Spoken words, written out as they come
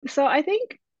So I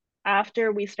think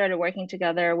after we started working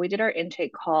together, we did our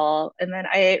intake call. And then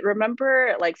I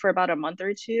remember like for about a month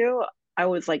or two, I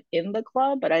was like in the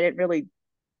club, but I didn't really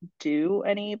do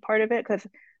any part of it because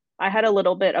I had a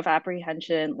little bit of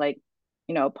apprehension, like,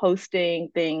 posting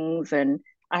things, and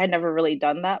I had never really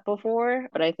done that before.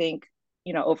 But I think,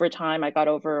 over time, I got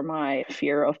over my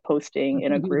fear of posting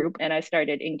in a group, and I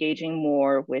started engaging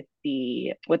more with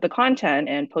the content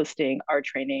and posting our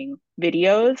training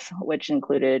videos, which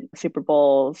included Super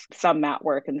Bowls, some mat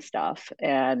work and stuff.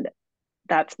 And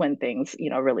that's when things,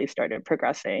 really started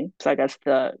progressing. So I guess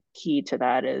the key to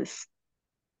that is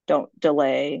don't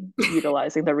delay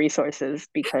utilizing the resources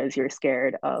because you're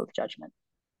scared of judgment.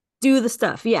 Do the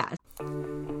stuff, yeah.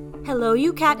 Hello,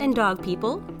 you cat and dog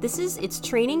people. This is It's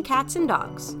Training Cats and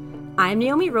Dogs. I'm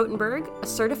Naomi Rotenberg, a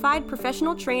certified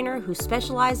professional trainer who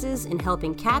specializes in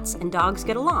helping cats and dogs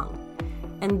get along.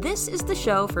 And this is the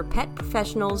show for pet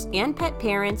professionals and pet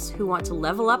parents who want to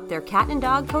level up their cat and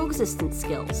dog coexistence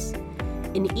skills.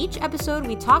 In each episode,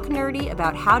 we talk nerdy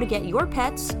about how to get your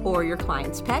pets, or your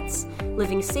clients' pets,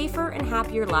 living safer and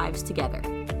happier lives together.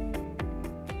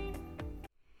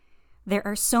 There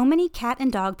are so many cat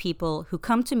and dog people who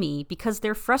come to me because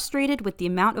they're frustrated with the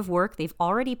amount of work they've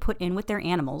already put in with their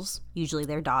animals, usually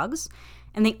their dogs,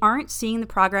 and they aren't seeing the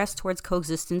progress towards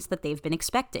coexistence that they've been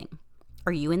expecting.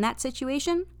 Are you in that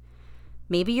situation?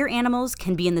 Maybe your animals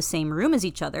can be in the same room as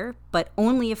each other, but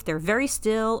only if they're very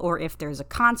still or if there's a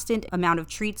constant amount of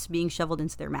treats being shoveled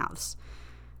into their mouths.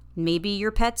 Maybe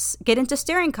your pets get into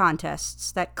staring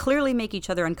contests that clearly make each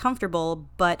other uncomfortable,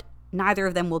 but neither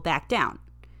of them will back down.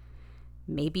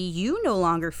 Maybe you no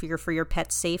longer fear for your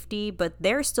pet's safety, but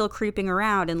they're still creeping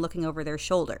around and looking over their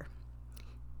shoulder.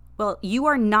 Well, you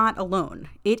are not alone.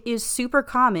 It is super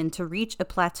common to reach a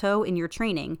plateau in your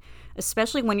training,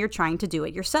 especially when you're trying to do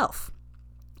it yourself.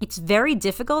 It's very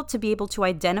difficult to be able to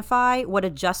identify what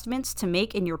adjustments to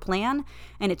make in your plan,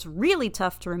 and it's really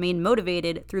tough to remain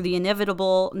motivated through the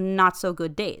inevitable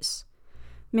not-so-good days.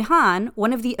 Mihan,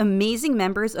 one of the amazing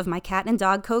members of my cat and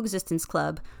dog coexistence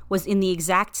club, was in the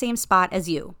exact same spot as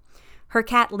you. Her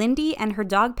cat Lindy and her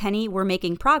dog Penny were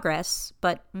making progress,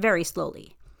 but very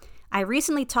slowly. I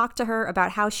recently talked to her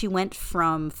about how she went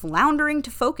from floundering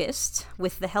to focused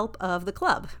with the help of the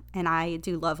club, and I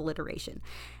do love alliteration.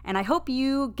 And I hope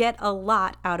you get a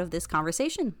lot out of this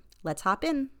conversation. Let's hop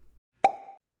in.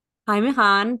 Hi,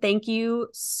 Mihan. Thank you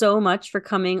so much for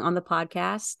coming on the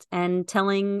podcast and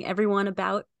telling everyone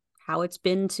about how it's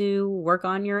been to work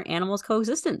on your animals'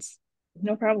 coexistence.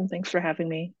 No problem. Thanks for having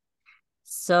me.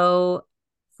 So,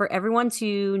 for everyone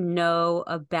to know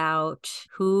about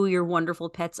who your wonderful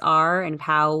pets are and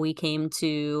how we came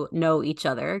to know each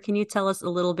other, can you tell us a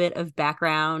little bit of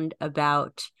background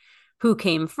about who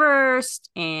came first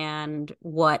and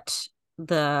what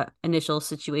the initial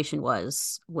situation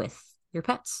was with your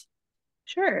pets?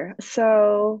 Sure.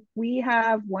 So we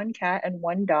have one cat and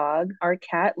one dog. Our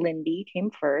cat, Lindy, came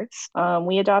first.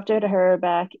 We adopted her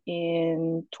back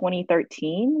in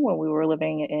 2013 when we were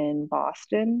living in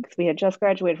Boston. We had just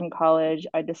graduated from college.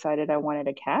 I decided I wanted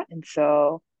a cat. And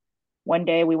so one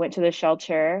day we went to the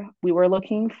shelter. We were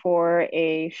looking for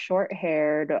a short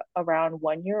haired, around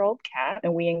 1 year old cat.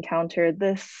 And we encountered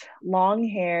this long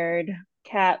haired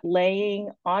cat laying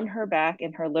on her back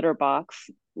in her litter box,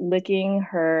 licking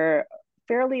her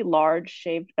fairly large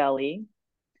shaved belly.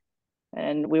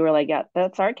 And we were like, yeah,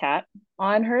 that's our cat.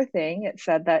 On her thing, it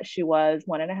said that she was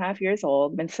 1.5 years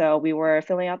old. And so we were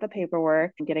filling out the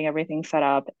paperwork, getting everything set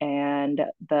up. And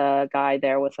the guy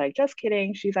there was like, just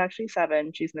kidding. She's actually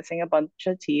 7. She's missing a bunch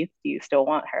of teeth. Do you still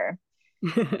want her?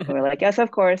 And we're like, yes,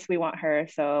 of course, we want her.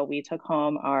 So we took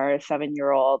home our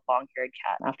 7-year-old long haired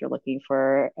cat after looking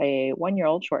for a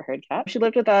 1-year-old short haired cat. She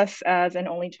lived with us as an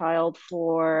only child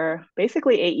for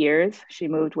basically 8 years. She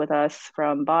moved with us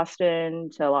from Boston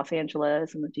to Los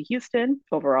Angeles and then to Houston.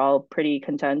 Overall, pretty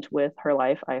content with her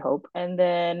life, I hope. And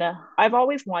then I've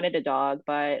always wanted a dog,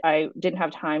 but I didn't have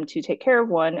time to take care of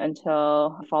one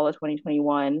until fall of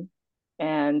 2021.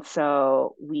 And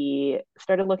so we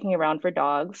started looking around for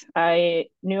dogs. I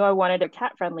knew I wanted a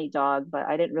cat-friendly dog, but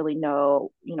I didn't really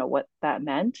know, what that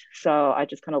meant. So I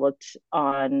just kind of looked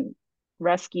on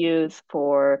rescues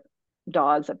for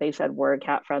dogs that they said were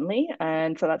cat-friendly.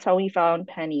 And so that's how we found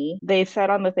Penny. They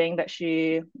said on the thing that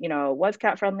she, was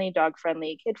cat-friendly,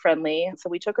 dog-friendly, kid-friendly.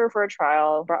 So we took her for a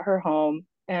trial, brought her home.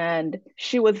 And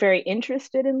she was very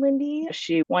interested in Lindy.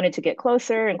 She wanted to get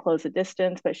closer and close the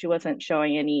distance, but she wasn't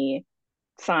showing any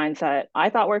signs that I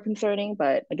thought were concerning.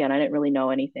 But again, I didn't really know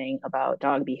anything about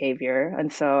dog behavior.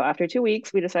 And so after 2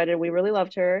 weeks, we decided we really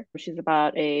loved her. She's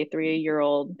about a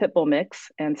 3-year-old pit bull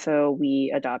mix. And so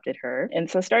we adopted her. And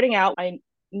so starting out, I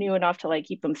knew enough to like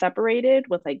keep them separated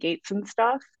with like gates and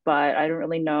stuff, but I don't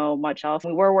really know much else.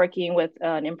 We were working with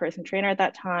an in-person trainer at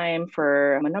that time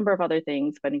for a number of other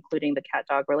things, but including the cat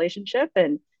dog relationship.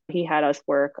 And he had us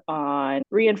work on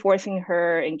reinforcing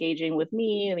her engaging with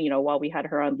me, while we had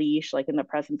her on leash, like in the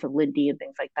presence of Lindy and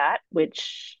things like that,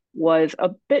 which was a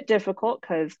bit difficult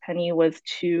because Penny was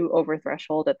too over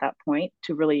threshold at that point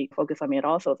to really focus on me at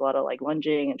all. So it was a lot of like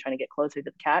lunging and trying to get closer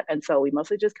to the cat. And so we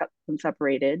mostly just kept them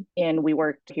separated and we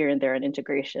worked here and there on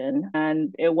integration.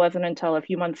 And it wasn't until a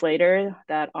few months later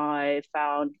that I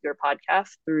found your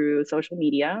podcast through social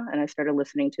media and I started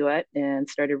listening to it and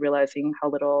started realizing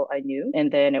how little I knew.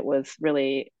 And then it was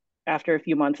really after a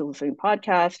few months of listening to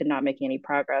podcasts and not making any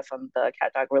progress on the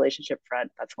cat dog relationship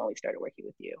front, that's when we started working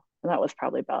with you. And that was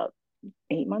probably about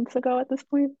 8 months ago at this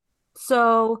point.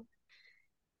 So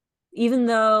even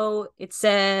though it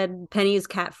said Penny is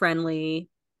cat friendly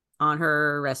on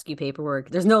her rescue paperwork,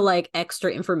 there's no like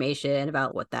extra information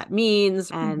about what that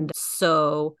means. And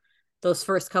so those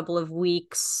first couple of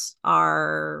weeks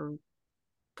are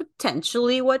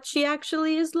potentially what she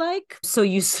actually is like. So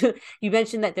you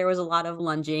mentioned that there was a lot of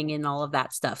lunging and all of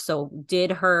that stuff. So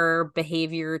did her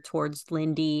behavior towards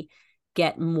Lindy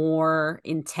get more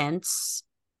intense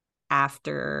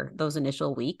after those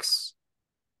initial weeks?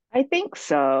 I think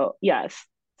so, yes.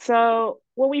 So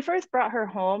when we first brought her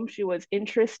home, she was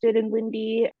interested in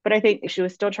Lindy, but I think she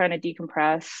was still trying to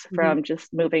decompress from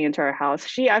just moving into our house.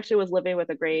 She actually was living with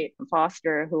a great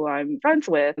foster who I'm friends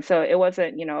with. So it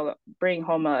wasn't, bringing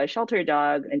home a shelter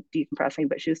dog and decompressing,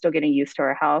 but she was still getting used to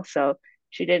our house. So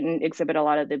she didn't exhibit a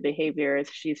lot of the behaviors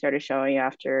she started showing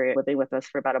after living with us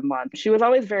for about a month. She was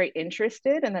always very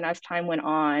interested. And then as time went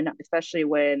on, especially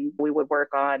when we would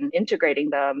work on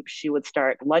integrating them, she would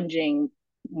start lunging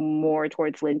more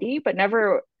towards Lindy, but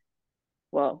never,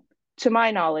 well, to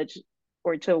my knowledge,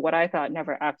 or to what I thought,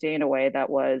 never acting in a way that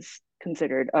was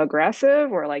considered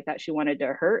aggressive or like that she wanted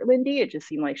to hurt Lindy. It just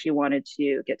seemed like she wanted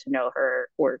to get to know her,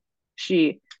 or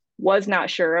she was not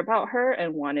sure about her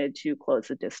and wanted to close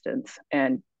the distance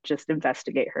and just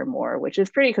investigate her more, which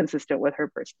is pretty consistent with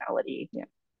her personality. Yeah.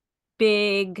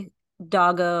 Big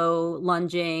doggo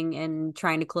lunging and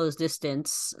trying to close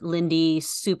distance. Lindy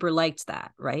super liked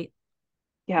that, right?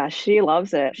 Yeah, she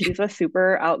loves it. She's a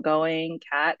super outgoing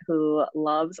cat who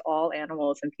loves all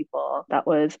animals and people. That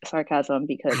was sarcasm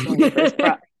because when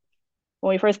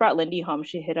we first brought Lindy home,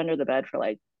 she hid under the bed for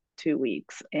like 2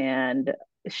 weeks and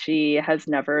she has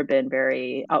never been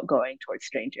very outgoing towards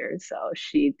strangers. So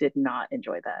she did not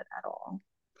enjoy that at all.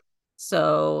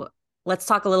 So let's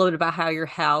talk a little bit about how your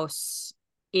house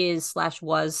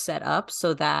is/was set up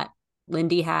so that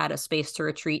Lindy had a space to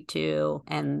retreat to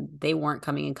and they weren't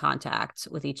coming in contact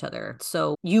with each other.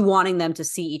 So you wanting them to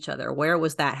see each other, where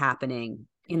was that happening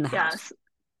in the house? Yes.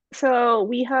 So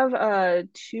we have a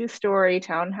 2-story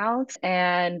townhouse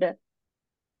and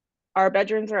our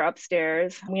bedrooms are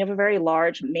upstairs. We have a very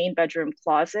large main bedroom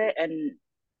closet and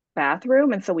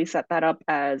bathroom. And so we set that up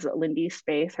as Lindy's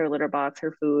space. Her litter box,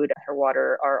 her food, her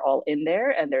water are all in there.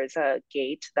 And there's a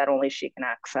gate that only she can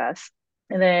access.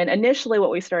 And then initially, what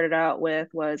we started out with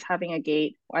was having a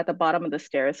gate at the bottom of the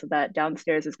stairs so that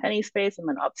downstairs is Penny's space and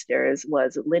then upstairs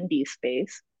was Lindy's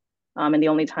space. And the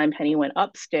only time Penny went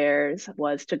upstairs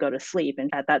was to go to sleep. And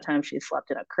at that time, she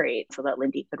slept in a crate so that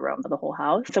Lindy could roam the whole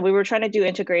house. So we were trying to do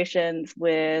integrations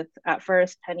with, at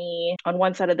first, Penny on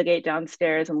one side of the gate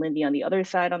downstairs and Lindy on the other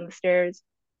side on the stairs.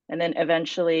 And then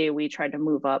eventually we tried to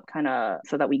move up kind of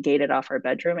so that we gated off our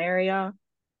bedroom area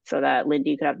so that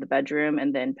Lindy could have the bedroom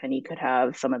and then Penny could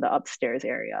have some of the upstairs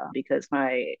area because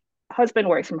my husband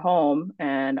works from home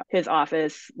and his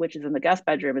office, which is in the guest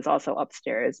bedroom, is also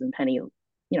upstairs. And Penny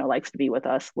likes to be with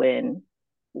us when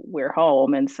we're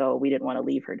home. And so we didn't want to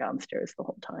leave her downstairs the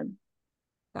whole time.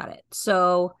 Got it.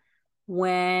 So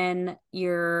when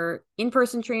your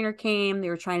in-person trainer came, they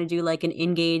were trying to do like an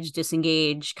engage,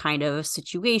 disengage kind of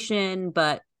situation.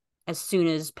 But as soon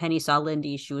as Penny saw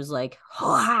Lindy, she was like,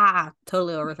 ha,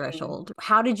 totally over threshold.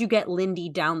 How did you get Lindy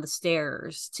down the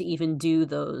stairs to even do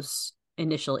those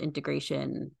initial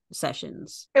integration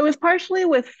sessions? It was partially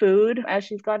with food. As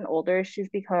she's gotten older, she's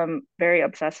become very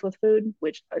obsessed with food,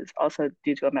 which is also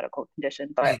due to a medical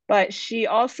condition. But she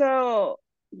also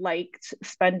liked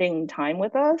spending time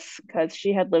with us because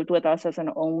she had lived with us as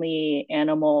an only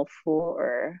animal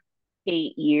for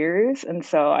 8 years. And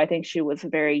so I think she was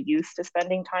very used to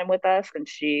spending time with us. And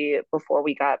she, before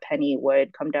we got Penny,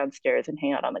 would come downstairs and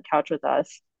hang out on the couch with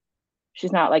us.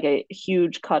 She's not like a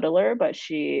huge cuddler, but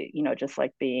she, just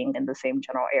like being in the same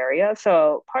general area.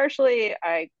 So partially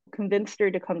I convinced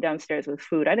her to come downstairs with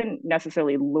food. I didn't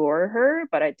necessarily lure her,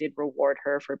 but I did reward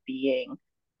her for being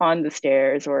on the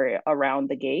stairs or around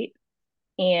the gate.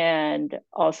 And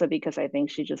also because I think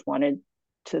she just wanted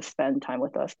to spend time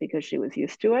with us because she was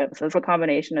used to it. So it's a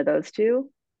combination of those two.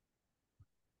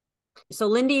 So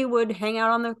Lindy would hang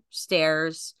out on the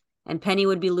stairs and Penny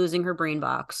would be losing her brain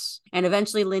box. And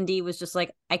eventually Lindy was just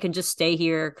like, I can just stay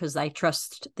here because I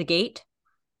trust the gate.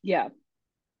 Yeah.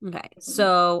 Okay.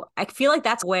 So I feel like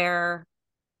that's where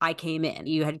I came in.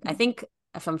 You had, I think,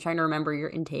 if I'm trying to remember your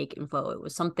intake info, it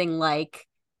was something like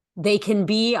they can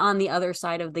be on the other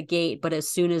side of the gate, but as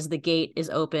soon as the gate is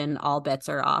open, all bets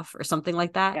are off, or something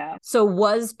like that. Yeah. So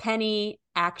was Penny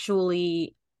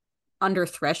actually under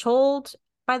threshold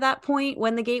by that point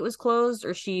when the gate was closed,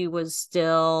 or she was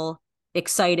still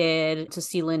excited to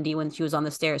see Lindy when she was on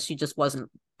the stairs? She just wasn't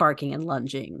barking and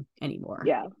lunging anymore.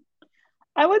 Yeah.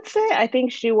 I would say I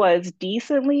think she was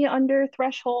decently under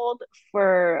threshold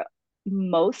for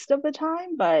most of the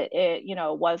time, but it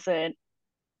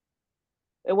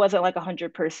wasn't like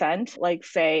 100%. Like,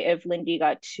 say, if Lindy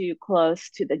got too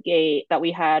close to the gate that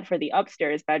we had for the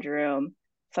upstairs bedroom,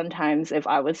 sometimes if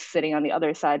I was sitting on the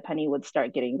other side, Penny would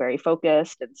start getting very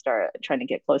focused and start trying to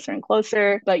get closer and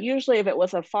closer. But usually, if it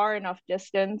was a far enough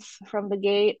distance from the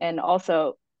gate and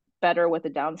also better with the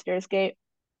downstairs gate,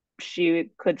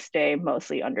 she could stay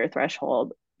mostly under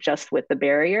threshold just with the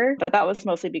barrier. But that was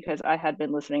mostly because I had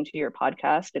been listening to your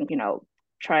podcast and,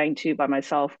 trying to by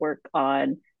myself work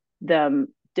on them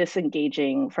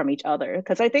disengaging from each other.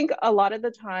 Because I think a lot of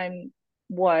the time,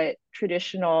 what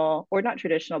traditional, or not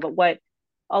traditional, but what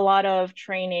a lot of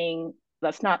training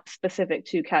that's not specific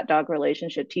to cat dog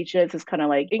relationship teaches is kind of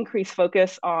like increase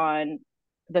focus on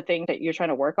the thing that you're trying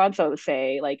to work on. So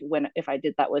say like when if I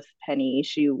did that with Penny,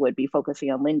 she would be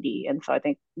focusing on Lindy. And so I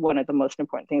think one of the most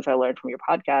important things I learned from your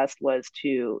podcast was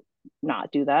to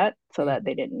not do that so that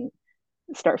they didn't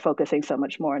start focusing so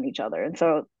much more on each other. And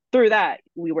so through that,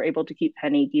 we were able to keep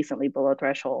Penny decently below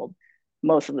threshold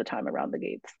most of the time around the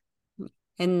gates.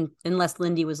 And unless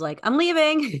Lindy was like, I'm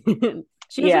leaving.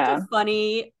 She has such Yeah. a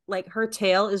funny, like her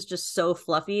tail is just so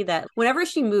fluffy that whenever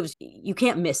she moves, you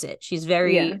can't miss it. She's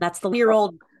Yeah. that's the year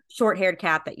old short haired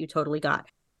cat that you totally got.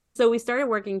 So we started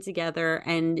working together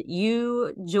and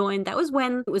you joined. That was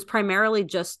when it was primarily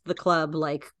just the club,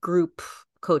 like group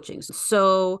coaching.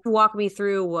 So walk me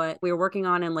through what we were working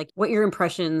on and like what your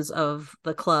impressions of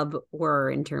the club were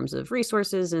in terms of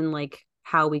resources and like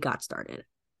how we got started.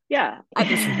 Yeah.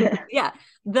 Yeah.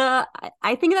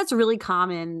 I think that's a really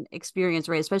common experience,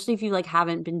 right? Especially if you like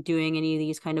haven't been doing any of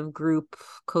these kind of group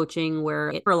coaching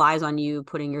where it relies on you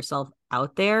putting yourself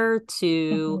out there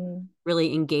to Mhm.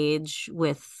 really engage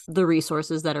with the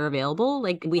resources that are available.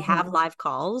 Like we have Mhm. live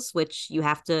calls, which you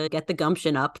have to get the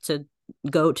gumption up to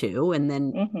go to and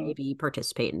then Mhm. maybe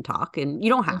participate and talk, and you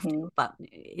don't have to, Mhm. but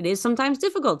it is sometimes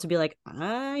difficult to be like,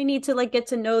 I need to like get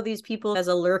to know these people as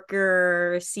a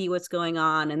lurker, see what's going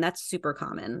on, and that's super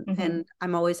common. Mhm. And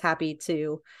I'm always happy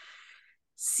to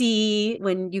see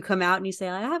when you come out and you say,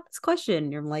 I have this question,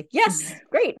 and you're like, yes,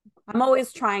 great. I'm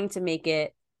always trying to make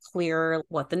it clear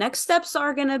what the next steps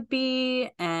are going to be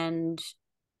and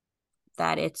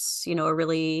that it's, a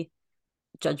really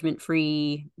judgment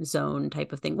free zone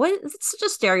type of thing. What it's such a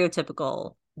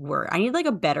stereotypical word. I need like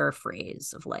a better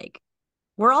phrase of like,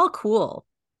 we're all cool.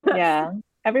 Yeah.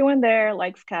 Everyone there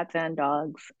likes cats and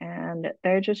dogs, and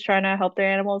they're just trying to help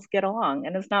their animals get along.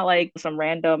 And it's not like some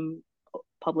random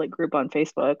public group on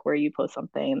Facebook where you post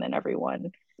something and then everyone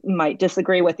might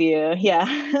disagree with you. Yeah.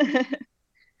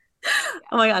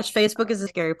 Oh my gosh, Facebook is a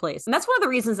scary place. And that's one of the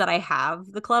reasons that I have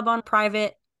the club on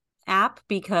private app,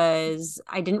 because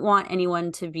I didn't want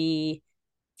anyone to be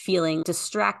feeling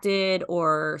distracted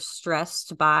or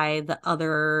stressed by the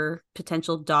other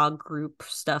potential dog group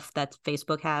stuff that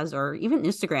Facebook has, or even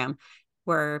Instagram,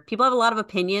 where people have a lot of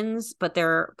opinions, but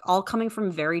they're all coming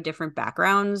from very different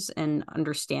backgrounds and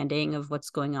understanding of what's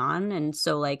going on. And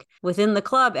so, like, within the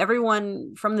club,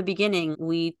 everyone from the beginning,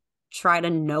 we try to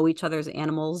know each other's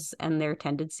animals and their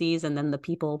tendencies, and then the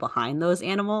people behind those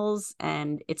animals.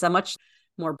 And it's a much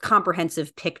more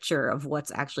comprehensive picture of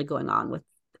what's actually going on with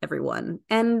everyone.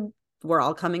 And we're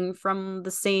all coming from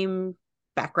the same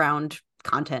background,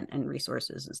 content, and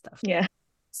resources and stuff. Yeah.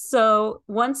 So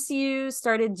once you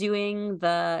started doing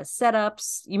the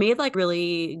setups, you made like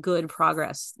really good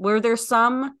progress. Were there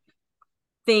some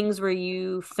things where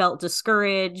you felt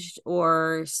discouraged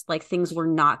or like things were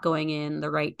not going in the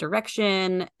right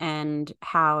direction? And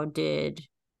how did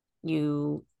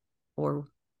you or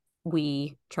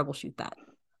we troubleshoot that?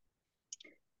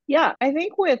 Yeah. I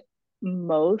think with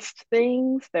most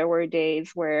things, there were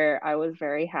days where I was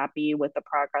very happy with the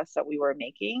progress that we were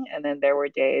making. And then there were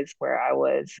days where I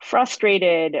was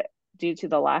frustrated due to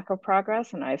the lack of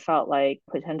progress. And I felt like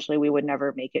potentially we would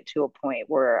never make it to a point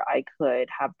where I could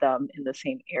have them in the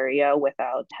same area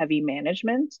without heavy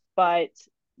management. But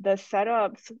the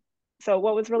setups, so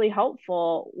what was really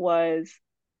helpful was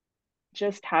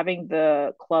just having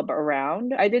the club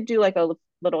around. I did do like a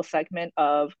little segment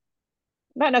of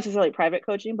not necessarily private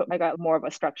coaching, but I got more of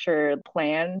a structured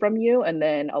plan from you. And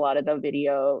then a lot of the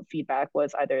video feedback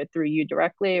was either through you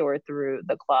directly or through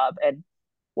the club. And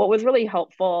what was really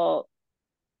helpful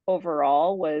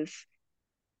overall was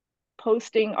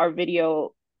posting our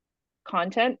video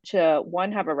content to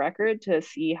one, have a record to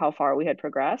see how far we had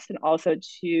progressed, and also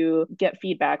to get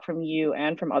feedback from you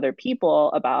and from other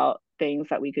people about things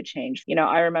that we could change.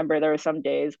 I remember there were some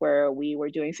days where we were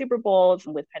doing Super Bowls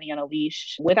with Penny on a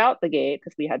leash without the gate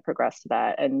because we had progressed to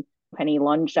that. And Penny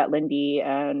lunged at Lindy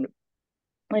and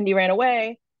Lindy ran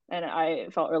away. And I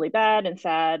felt really bad and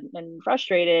sad and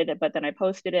frustrated. But then I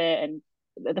posted it, and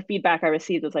the feedback I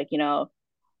received was like,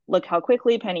 look how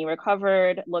quickly Penny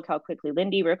recovered. Look how quickly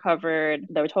Lindy recovered.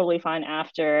 They were totally fine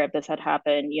after. If this had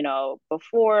happened,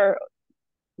 before,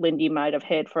 Lindy might have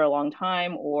hid for a long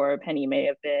time, or Penny may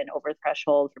have been over the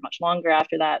threshold for much longer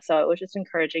after that. So it was just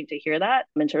encouraging to hear that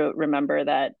and to remember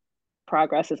that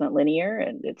progress isn't linear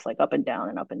and it's like up and down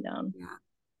and up and down. Yeah.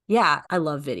 Yeah, I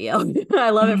love video. I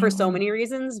love it for so many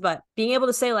reasons, but being able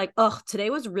to say like, oh, today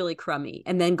was really crummy.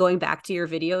 And then going back to your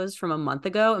videos from a month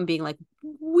ago and being like,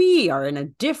 we are in a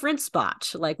different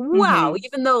spot. Like, wow,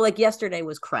 even though like yesterday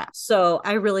was crap. So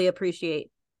I really appreciate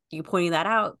you pointing that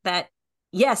out, that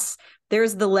yes,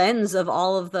 there's the lens of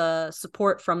all of the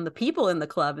support from the people in the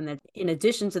club. And that in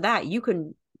addition to that, you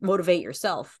can motivate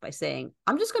yourself by saying,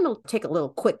 I'm just going to take a little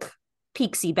quick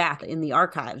peeksy back in the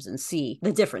archives and see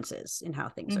the differences in how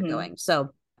things are going.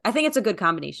 So I think it's a good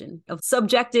combination of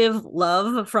subjective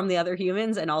love from the other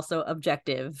humans and also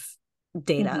objective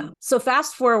data. So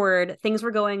fast forward, things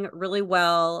were going really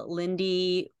well.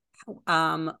 Lindy,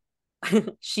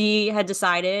 she had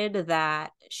decided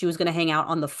that she was going to hang out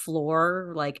on the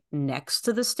floor, like next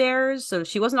to the stairs. So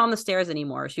she wasn't on the stairs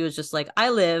anymore. She was just like,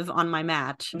 I live on my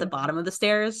mat at the bottom of the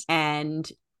stairs.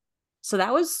 And so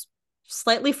that was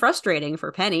slightly frustrating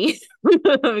for Penny,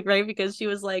 right? Because she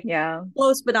was like,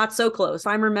 close, but not so close. If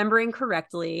I'm remembering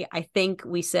correctly, I think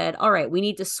we said, all right, we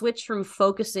need to switch from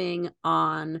focusing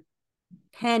on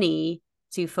Penny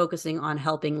to focusing on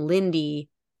helping Lindy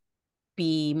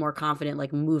be more confident,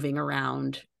 like moving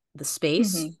around the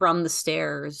space from the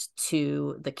stairs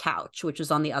to the couch, which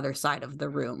was on the other side of the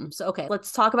room. So, okay,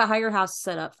 let's talk about how your house is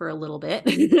set up for a little bit.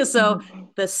 So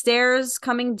the stairs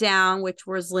coming down, which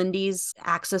was Lindy's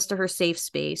access to her safe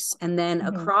space, and then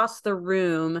across the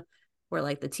room where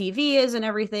like the TV is and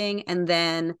everything. And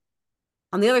then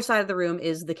on the other side of the room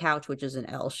is the couch, which is an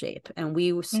L shape. And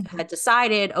we had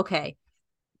decided, okay,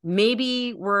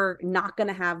 maybe we're not going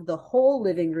to have the whole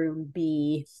living room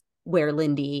be where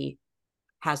Lindy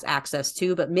has access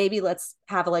to, but maybe let's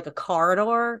have like a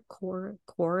corridor,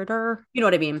 you know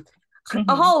what I mean?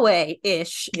 A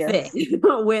hallway-ish thing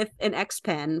with an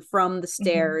X-pen from the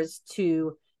stairs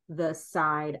to the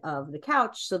side of the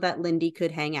couch so that Lindy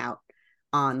could hang out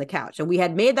on the couch. And we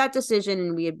had made that decision,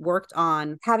 and we had worked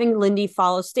on having Lindy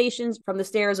follow stations from the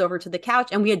stairs over to the couch.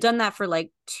 And we had done that for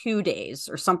like 2 days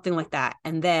or something like that.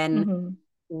 And then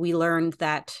we learned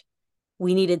that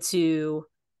we needed to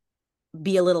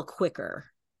be a little quicker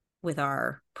with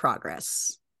our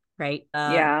progress, right?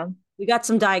 We got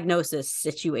some diagnosis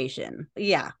situation.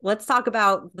 Yeah, let's talk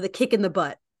about the kick in the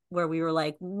butt where we were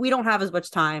like, we don't have as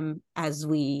much time as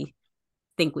we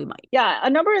think we might. Yeah, a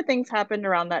number of things happened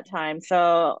around that time.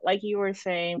 So like you were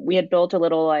saying, we had built a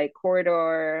little like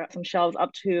corridor, some shelves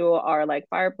up to our like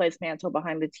fireplace mantle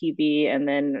behind the TV, and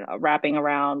then wrapping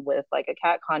around with like a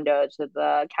cat condo to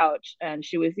the couch. And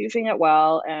she was using it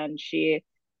well, and she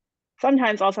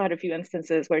sometimes also had a few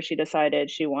instances where she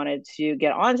decided she wanted to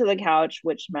get onto the couch,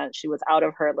 which meant she was out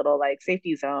of her little like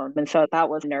safety zone. And so that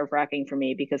was nerve wracking for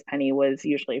me because Penny was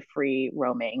usually free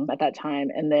roaming at that time.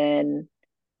 And then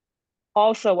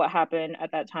also what happened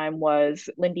at that time was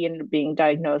Lindy ended up being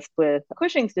diagnosed with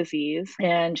Cushing's disease.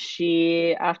 And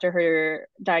she, after her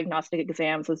diagnostic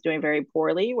exams, was doing very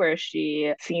poorly, where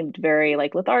she seemed very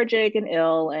like lethargic and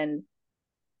ill, and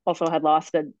also had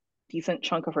lost a decent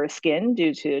chunk of her skin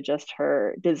due to just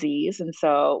her disease. And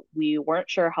so we weren't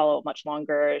sure how much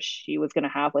longer she was going to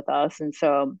have with us. And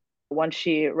so once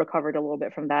she recovered a little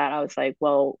bit from that, I was like,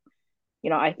 well,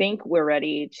 I think we're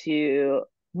ready to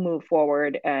move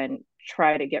forward and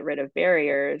try to get rid of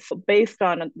barriers based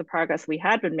on the progress we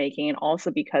had been making. And also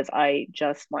because I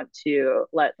just want to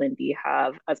let Lindy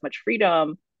have as much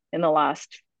freedom in the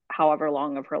last however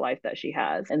long of her life that she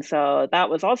has. And so that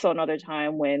was also another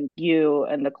time when you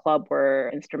and the club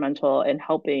were instrumental in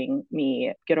helping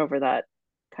me get over that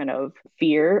kind of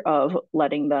fear of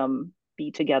letting them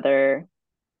be together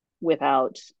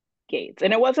without gates.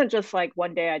 And it wasn't just like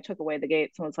one day I took away the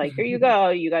gates and was like, here you go,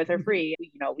 you guys are free.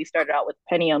 You know, we started out with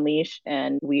Penny Unleashed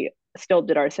and we still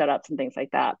did our setups and things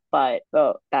like that. But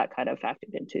that kind of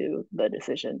factored into the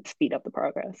decision to speed up the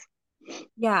progress.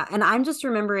 Yeah. And I'm just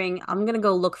remembering, I'm going to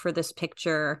go look for this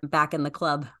picture back in the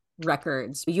club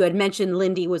records. You had mentioned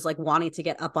Lindy was like wanting to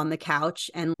get up on the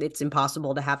couch and it's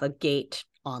impossible to have a gate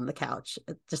on the couch.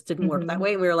 It just didn't work that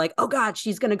way. And we were like, oh God,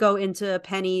 she's going to go into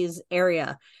Penny's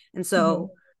area. And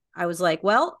so I was like,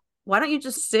 well, why don't you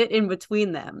just sit in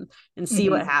between them and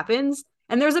see what happens?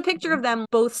 And there's a picture of them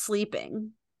both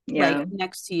sleeping. Like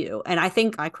next to you. And I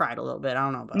think I cried a little bit. I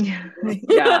don't know about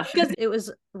yeah. Because it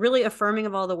was really affirming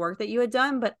of all the work that you had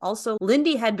done. But also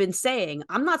Lindy had been saying,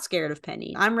 I'm not scared of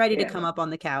Penny. I'm ready to come up on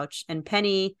the couch. And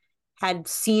Penny had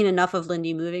seen enough of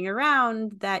Lindy moving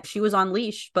around that she was on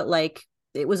leash, but like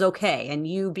it was okay. And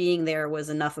you being there was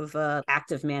enough of a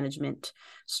active management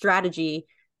strategy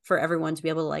for everyone to be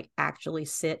able to like actually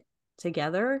sit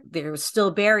together. There was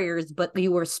still barriers, but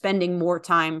you were spending more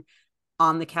time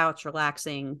on the couch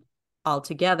relaxing all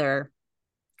together.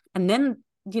 And then,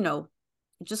 you know,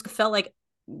 it just felt like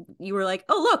you were like,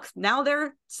 oh, look, now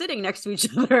they're sitting next to each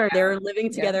other. They're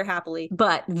living together happily.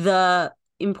 But the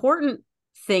important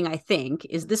thing, I think,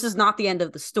 is this is not the end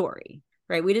of the story,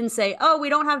 right? We didn't say, oh, we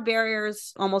don't have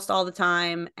barriers almost all the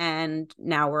time, and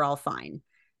now we're all fine.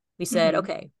 We said,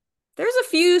 okay, there's a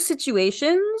few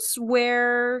situations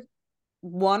where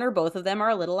one or both of them are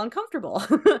a little uncomfortable.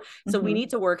 So we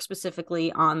need to work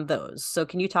specifically on those. So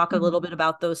can you talk a little bit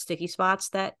about those sticky spots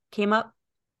that came up?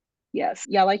 Yes.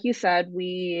 Yeah, like you said,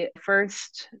 we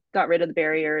first got rid of the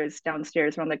barriers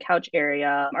downstairs around the couch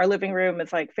area. Our living room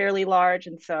is like fairly large.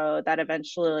 And so that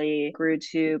eventually grew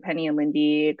to Penny and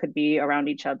Lindy could be around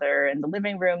each other in the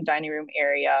living room, dining room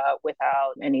area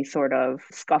without any sort of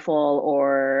scuffle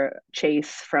or chase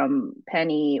from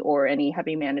Penny or any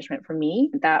heavy management from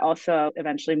me. That also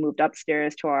eventually moved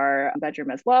upstairs to our bedroom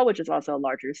as well, which is also a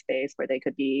larger space where they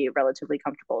could be relatively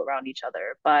comfortable around each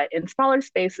other. But in smaller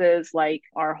spaces like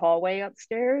our hallway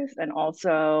upstairs and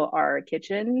also our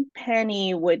kitchen,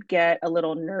 Penny would get a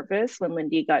little nervous when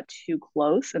Lindy got too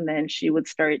close, and then she would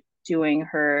start doing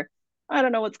her, I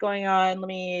don't know what's going on, let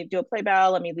me do a play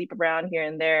bow, let me leap around here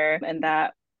and there, and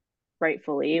that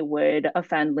rightfully would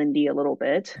offend Lindy a little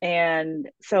bit. And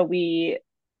so we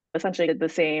essentially did the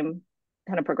same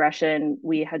kind of progression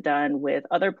we had done with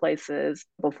other places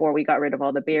before we got rid of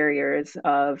all the barriers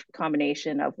of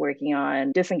combination of working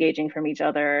on disengaging from each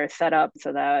other, set up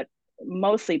so that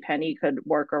mostly Penny could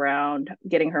work around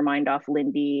getting her mind off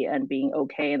Lindy and being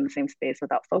okay in the same space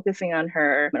without focusing on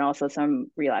her, and also some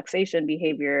relaxation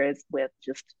behaviors with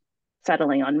just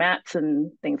settling on mats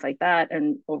and things like that.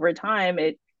 And over time,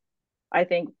 I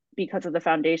think because of the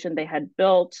foundation they had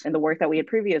built and the work that we had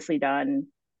previously done,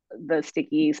 the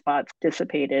sticky spots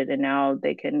dissipated and now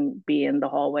they can be in the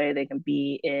hallway, they can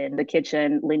be in the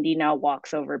kitchen. Lindy now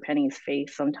walks over Penny's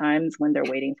face sometimes when they're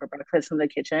waiting for breakfast in the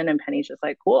kitchen, and Penny's just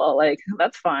like, cool, like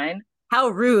that's fine. How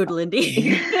rude,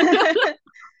 Lindy.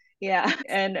 Yeah.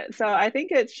 And so I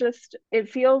think it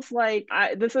feels like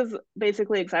this is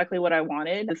basically exactly what I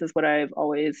wanted. This is what I've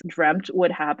always dreamt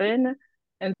would happen.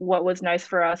 And what was nice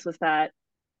for us was that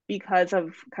because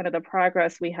of kind of the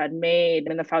progress we had made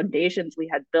and the foundations we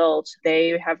had built,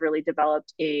 they have really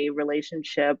developed a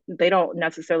relationship. They don't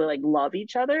necessarily like love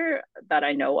each other that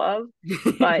I know of,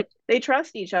 but they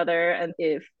trust each other. And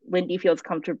if Lindy feels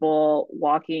comfortable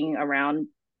walking around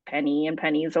Penny and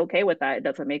Penny is okay with that, it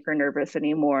doesn't make her nervous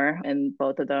anymore. And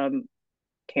both of them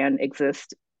can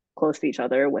exist close to each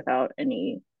other without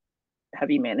any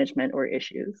heavy management or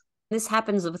issues. This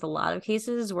happens with a lot of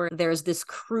cases where there's this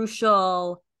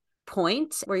crucial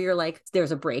point where you're like,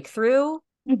 there's a breakthrough.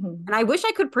 And I wish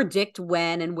I could predict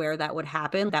when and where that would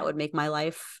happen. That would make my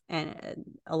life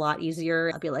a lot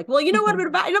easier. I'd be like, well, you know what? In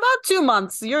about 2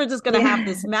 months, you're just going to have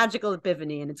this magical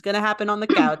epiphany and it's going to happen on the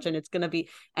couch and it's going to be,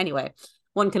 anyway,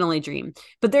 one can only dream.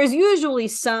 But there's usually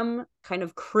some kind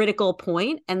of critical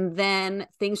point and then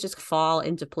things just fall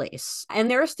into place. And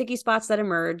there are sticky spots that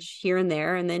emerge here and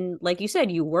there. And then, like you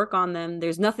said, you work on them.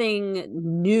 There's nothing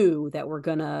new that we're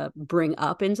going to bring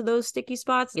up into those sticky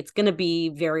spots. It's going to be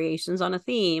variations on a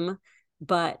theme,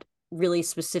 but really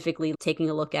specifically taking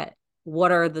a look at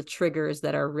what are the triggers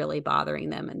that are really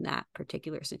bothering them in that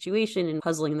particular situation and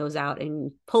puzzling those out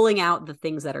and pulling out the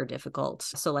things that are difficult.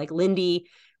 So like Lindy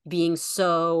being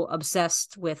so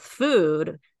obsessed with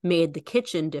food made the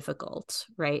kitchen difficult,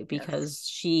 right? Because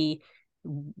she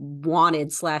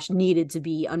wanted / needed to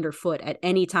be underfoot at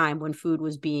any time when food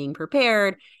was being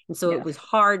prepared. And so it was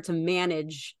hard to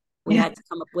manage. We had to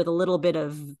come up with a little bit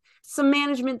of some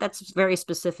management that's very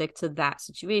specific to that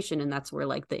situation. And that's where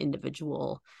like the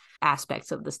individual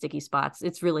aspects of the sticky spots,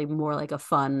 it's really more like a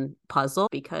fun puzzle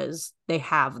because they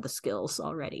have the skills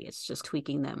already. It's just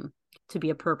tweaking them to be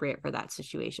appropriate for that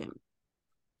situation.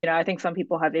 I think some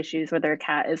people have issues where their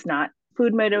cat is not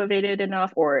food motivated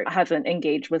enough or hasn't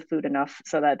engaged with food enough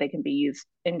so that they can be used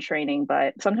in training.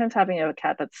 But sometimes having a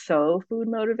cat that's so food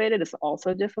motivated is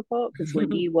also difficult because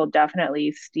Lindy will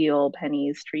definitely steal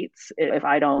Penny's treats if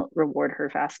I don't reward her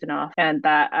fast enough. And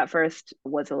that at first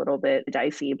was a little bit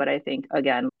dicey. But I think,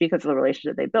 again, because of the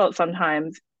relationship they built,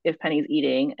 sometimes if Penny's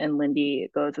eating and Lindy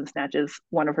goes and snatches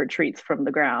one of her treats from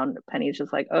the ground, Penny's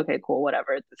just like, okay, cool,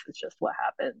 whatever. This is just what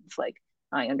happens. Like,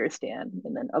 I understand.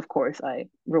 And then, of course, I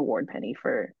reward Penny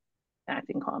for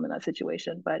acting calm in that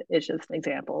situation. But it's just an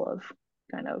example of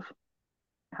kind of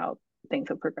how things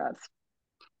have progressed.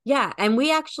 Yeah. And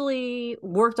we actually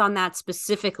worked on that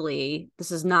specifically.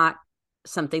 This is not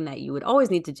something that you would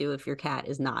always need to do if your cat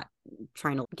is not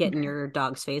trying to get in your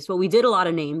dog's face. But we did a lot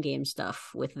of name game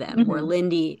stuff with them where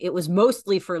Lindy, it was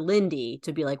mostly for Lindy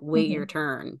to be like, wait your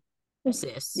turn,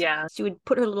 sis. Yeah. She would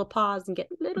put her little paws and get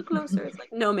a little closer. It's like,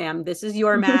 no, ma'am, this is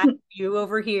your mat. You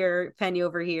over here, Penny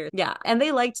over here. Yeah. And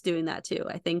they liked doing that too.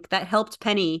 I think that helped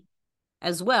Penny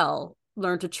as well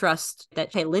learn to trust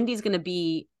that, hey, Lindy's going to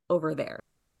be over there.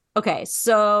 Okay.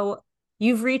 So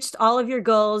you've reached all of your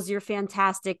goals. You're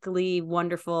fantastically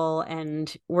wonderful.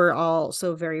 And we're all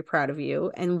so very proud of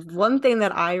you. And one thing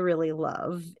that I really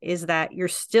love is that you're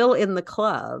still in the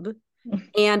club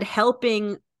and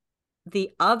helping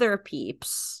the other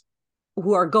peeps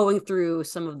who are going through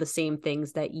some of the same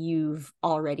things that you've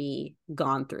already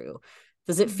gone through. How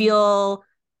does it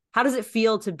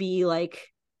feel to be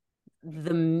like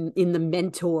in the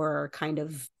mentor kind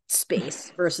of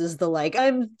space versus the like,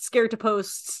 I'm scared to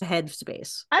post head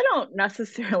space? I don't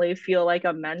necessarily feel like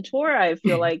a mentor. I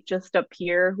feel like just a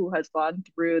peer who has gone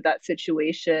through that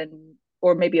situation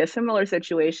or maybe a similar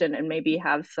situation and maybe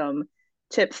have some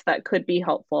tips that could be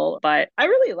helpful. But I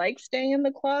really like staying in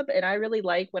the club and I really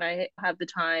like when I have the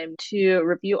time to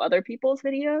review other people's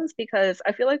videos because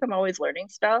I feel like I'm always learning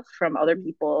stuff from other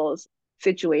people's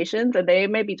situations and they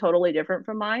may be totally different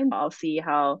from mine. I'll see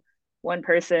how one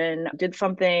person did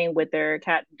something with their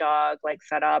cat and dog like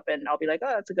set up and I'll be like,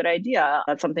 oh, that's a good idea,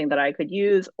 that's something that I could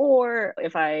use. Or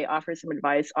if I offer some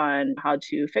advice on how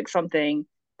to fix something,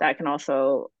 that can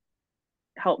also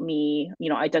help me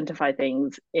identify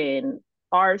things in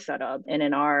our setup and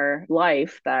in our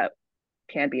life that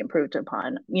can be improved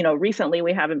upon. Recently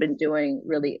we haven't been doing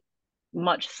really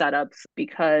much setups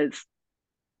because,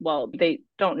 well, they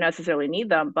don't necessarily need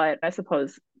them, but I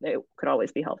suppose they could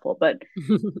always be helpful. But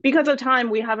because of time,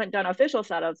 we haven't done official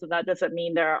setups. So that doesn't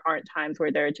mean there aren't times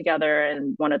where they're together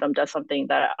and one of them does something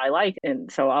that I like. And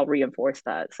so I'll reinforce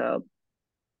that. So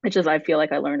it's just, I feel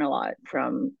like I learn a lot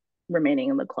from remaining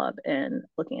in the club and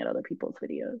looking at other people's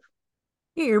videos.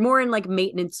 Yeah, you're more in like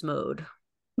maintenance mode,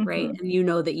 right? And you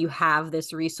know that you have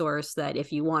this resource that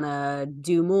if you want to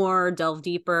do more, delve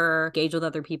deeper, engage with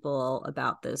other people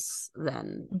about this,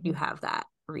 then you have that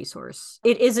resource.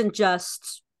 It isn't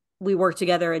just we work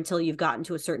together until you've gotten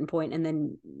to a certain point and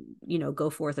then, go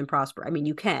forth and prosper. I mean,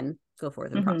 you can go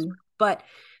forth and prosper, but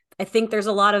I think there's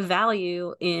a lot of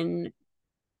value in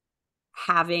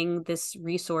having this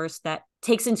resource that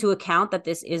takes into account that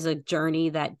this is a journey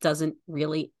that doesn't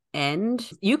really end.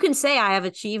 You can say, I have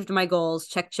achieved my goals,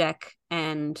 check,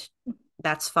 and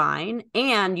that's fine.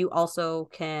 And you also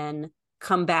can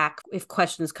come back if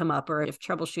questions come up or if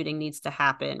troubleshooting needs to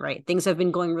happen, right? Things have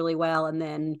been going really well and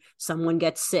then someone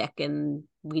gets sick and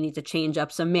we need to change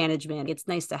up some management. It's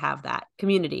nice to have that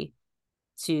community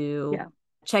to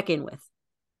check in with.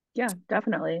 Yeah,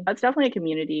 definitely. That's definitely a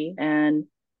community. And,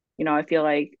 I feel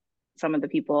like some of the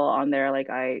people on there, like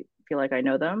I feel like I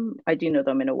know them. I do know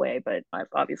them in a way, but I've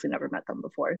obviously never met them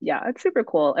before. Yeah, it's super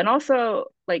cool. And also,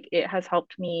 like, it has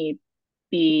helped me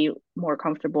be more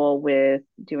comfortable with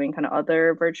doing kind of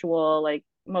other virtual, like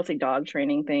mostly dog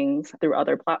training things through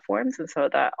other platforms. And so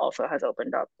that also has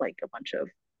opened up like a bunch of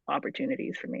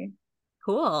opportunities for me.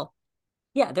 Cool.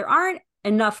 Yeah, there aren't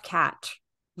enough cat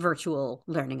virtual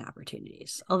learning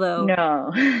opportunities. Although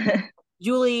no.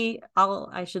 Julie,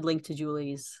 I should link to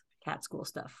Julie's cat school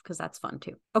stuff because that's fun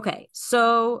too. Okay,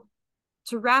 so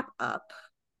to wrap up,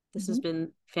 this has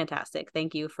been fantastic.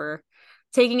 Thank you for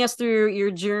taking us through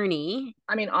your journey.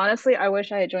 I mean, honestly, I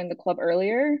wish I had joined the club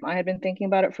earlier. I had been thinking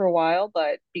about it for a while,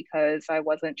 but because I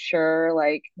wasn't sure,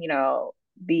 like,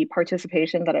 the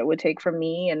participation that it would take from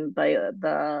me and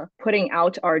the putting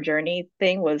out our journey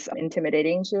thing was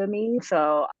intimidating to me.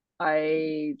 So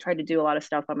I tried to do a lot of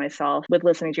stuff on myself with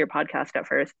listening to your podcast at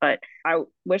first, but I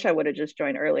wish I would have just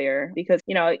joined earlier because,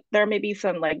 there may be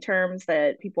some like terms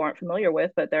that people aren't familiar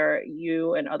with, but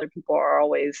you and other people are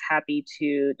always happy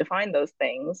to define those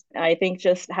things. And I think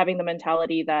just having the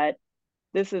mentality that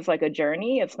this is like a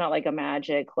journey, it's not like a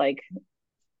magic, like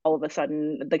all of a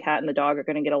sudden the cat and the dog are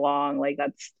going to get along. Like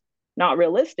that's not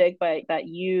realistic, but that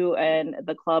you and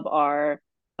the club are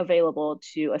available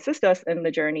to assist us in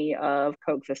the journey of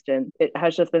coexistence. It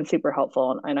has just been super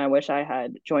helpful. And I wish I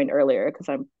had joined earlier because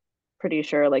I'm pretty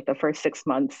sure like the first 6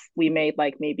 months we made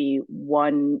like maybe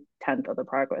 1/10 of the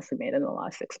progress we made in the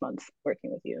last 6 months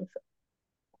working with you. So.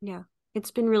 Yeah.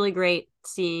 It's been really great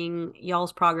seeing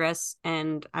y'all's progress,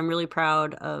 and I'm really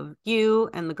proud of you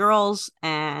and the girls,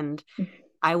 and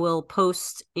I will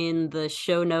post in the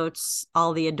show notes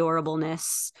all the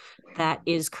adorableness that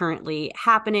is currently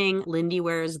happening. Lindy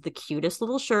wears the cutest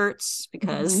little shirts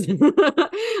because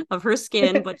of her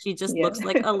skin, but she just looks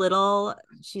like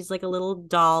she's like a little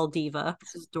doll diva.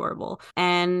 This is adorable.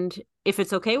 And if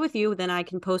it's okay with you, then I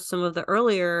can post some of the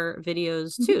earlier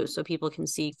videos too, so people can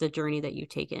see the journey that you've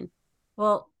taken.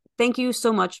 Well, thank you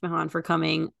so much, Mehan, for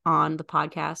coming on the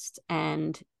podcast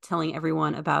and telling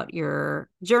everyone about your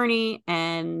journey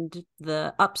and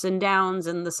the ups and downs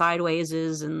and the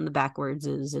sidewayses and the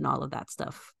backwardses and all of that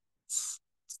stuff. It's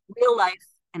real life,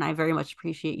 and I very much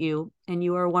appreciate you. And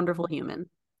you are a wonderful human,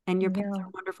 and your pets are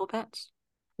wonderful pets.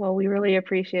 Well, we really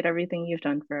appreciate everything you've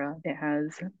done for us. It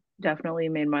has definitely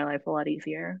made my life a lot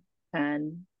easier,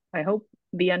 and I hope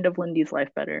the end of Lindy's life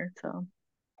better. So.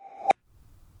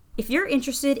 If you're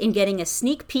interested in getting a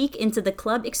sneak peek into the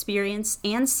club experience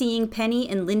and seeing Penny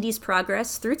and Lindy's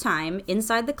progress through time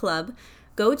inside the club,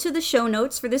 go to the show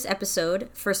notes for this episode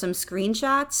for some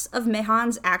screenshots of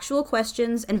Mehan's actual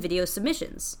questions and video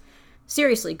submissions.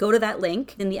 Seriously, go to that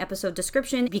link in the episode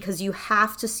description because you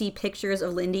have to see pictures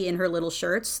of Lindy in her little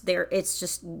shirts. It's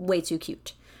just way too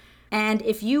cute. And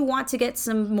if you want to get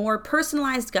some more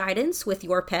personalized guidance with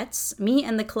your pets, me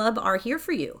and the club are here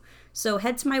for you. So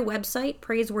head to my website,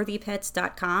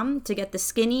 praiseworthypets.com, to get the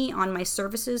skinny on my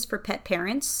services for pet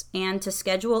parents and to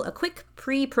schedule a quick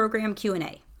pre-program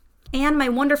Q&A. And my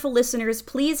wonderful listeners,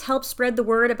 please help spread the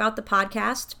word about the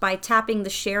podcast by tapping the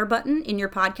share button in your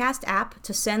podcast app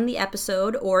to send the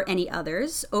episode or any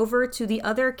others over to the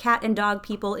other cat and dog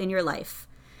people in your life.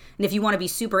 And if you want to be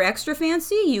super extra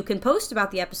fancy, you can post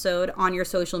about the episode on your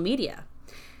social media.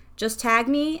 Just tag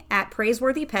me at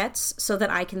praiseworthypets so that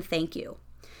I can thank you.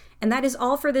 And that is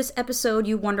all for this episode,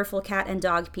 you wonderful cat and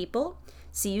dog people.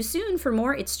 See you soon for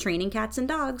more It's Training Cats and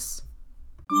Dogs.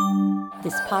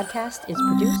 This podcast is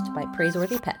produced by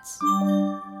Praiseworthy Pets.